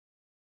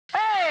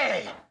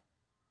Hey!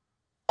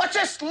 What's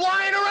this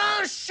lying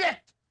around shit?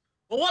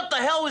 Well, what the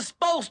hell we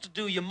supposed to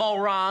do, you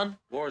moron?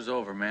 War's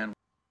over, man.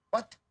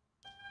 What?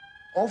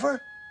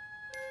 Over?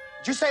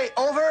 Did you say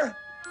over?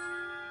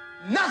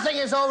 Nothing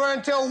is over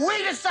until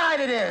we decide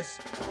it is.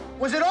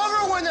 Was it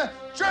over when the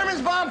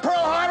Germans bombed Pearl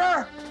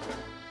Harbor?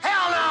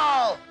 Hell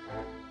no!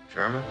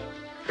 German?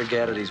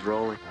 Forget it, he's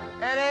rolling.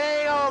 It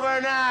ain't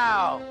over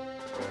now.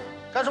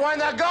 Because when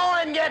the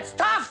going gets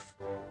tough,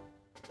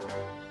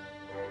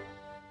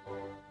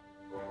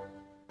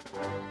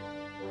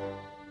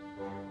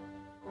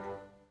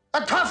 the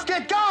toughs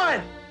get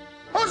going.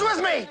 Who's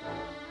with me?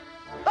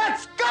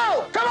 Let's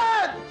go! Come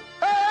on!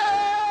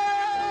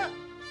 Ah!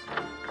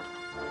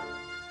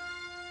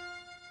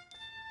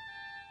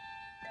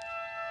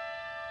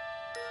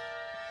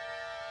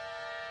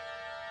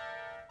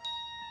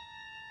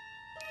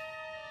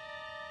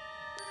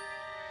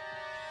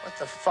 What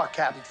the fuck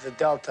happened to the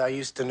Delta I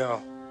used to know?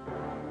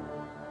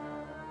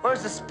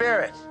 Where's the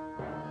spirit?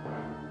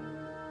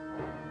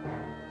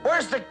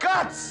 Where's the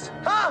guts?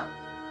 Huh?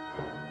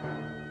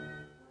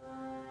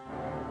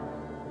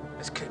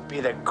 This could be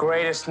the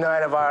greatest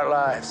night of our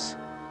lives.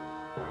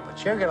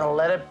 But you're gonna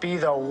let it be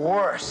the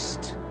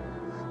worst.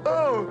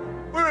 Oh,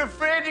 we're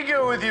afraid to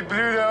go with you,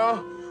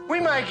 Bluto.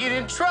 We might get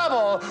in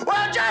trouble.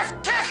 Well, just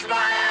kiss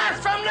my ass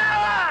from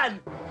now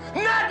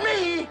on! Not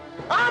me!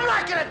 I'm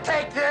not gonna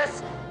take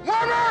this!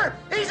 Warmer,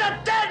 he's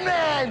a dead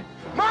man!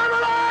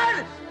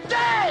 Marmalade,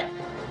 dead!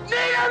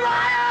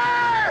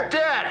 Niedermeyer!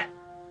 Dad!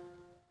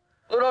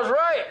 Bluto's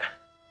right.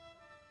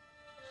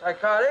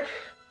 Psychotic,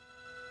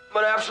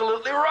 but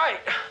absolutely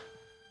right.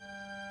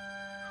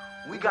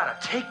 We gotta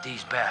take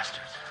these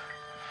bastards.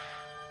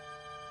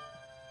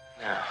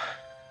 Now,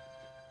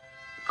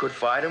 we could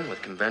fight them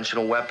with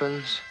conventional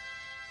weapons.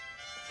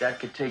 That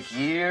could take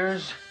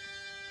years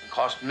and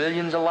cost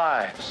millions of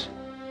lives.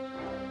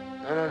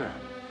 No.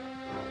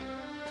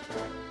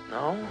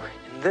 No,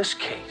 in this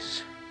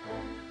case,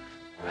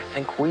 I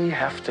think we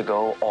have to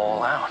go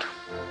all out.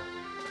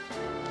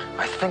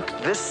 I think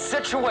this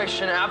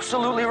situation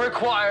absolutely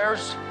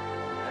requires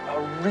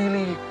a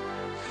really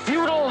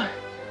futile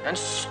and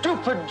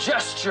stupid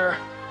gesture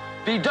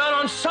be done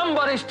on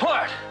somebody's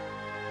part.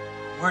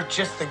 We're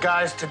just the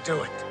guys to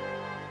do it.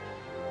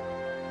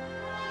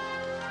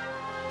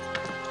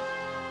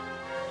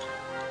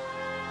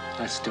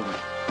 Let's do it.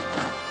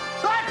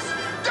 Let's